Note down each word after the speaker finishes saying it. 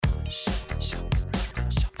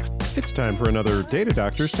It's time for another Data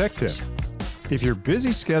Doctor's Tech Tip. If your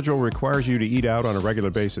busy schedule requires you to eat out on a regular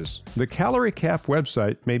basis, the Calorie Cap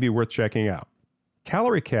website may be worth checking out.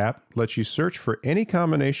 Calorie Cap lets you search for any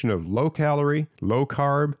combination of low-calorie,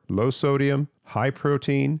 low-carb, low-sodium,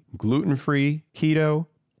 high-protein, gluten-free, keto,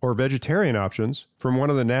 or vegetarian options from one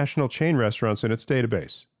of the national chain restaurants in its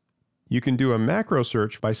database. You can do a macro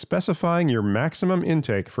search by specifying your maximum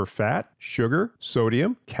intake for fat, sugar,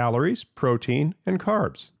 sodium, calories, protein, and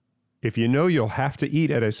carbs. If you know you'll have to eat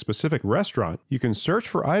at a specific restaurant, you can search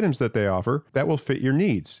for items that they offer that will fit your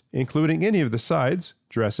needs, including any of the sides,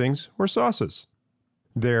 dressings, or sauces.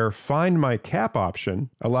 Their Find My Cap option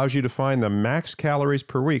allows you to find the max calories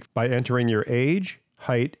per week by entering your age,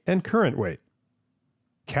 height, and current weight.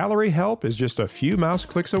 Calorie help is just a few mouse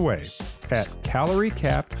clicks away at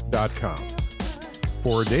caloriecap.com.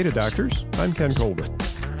 For Data Doctors, I'm Ken Colbert.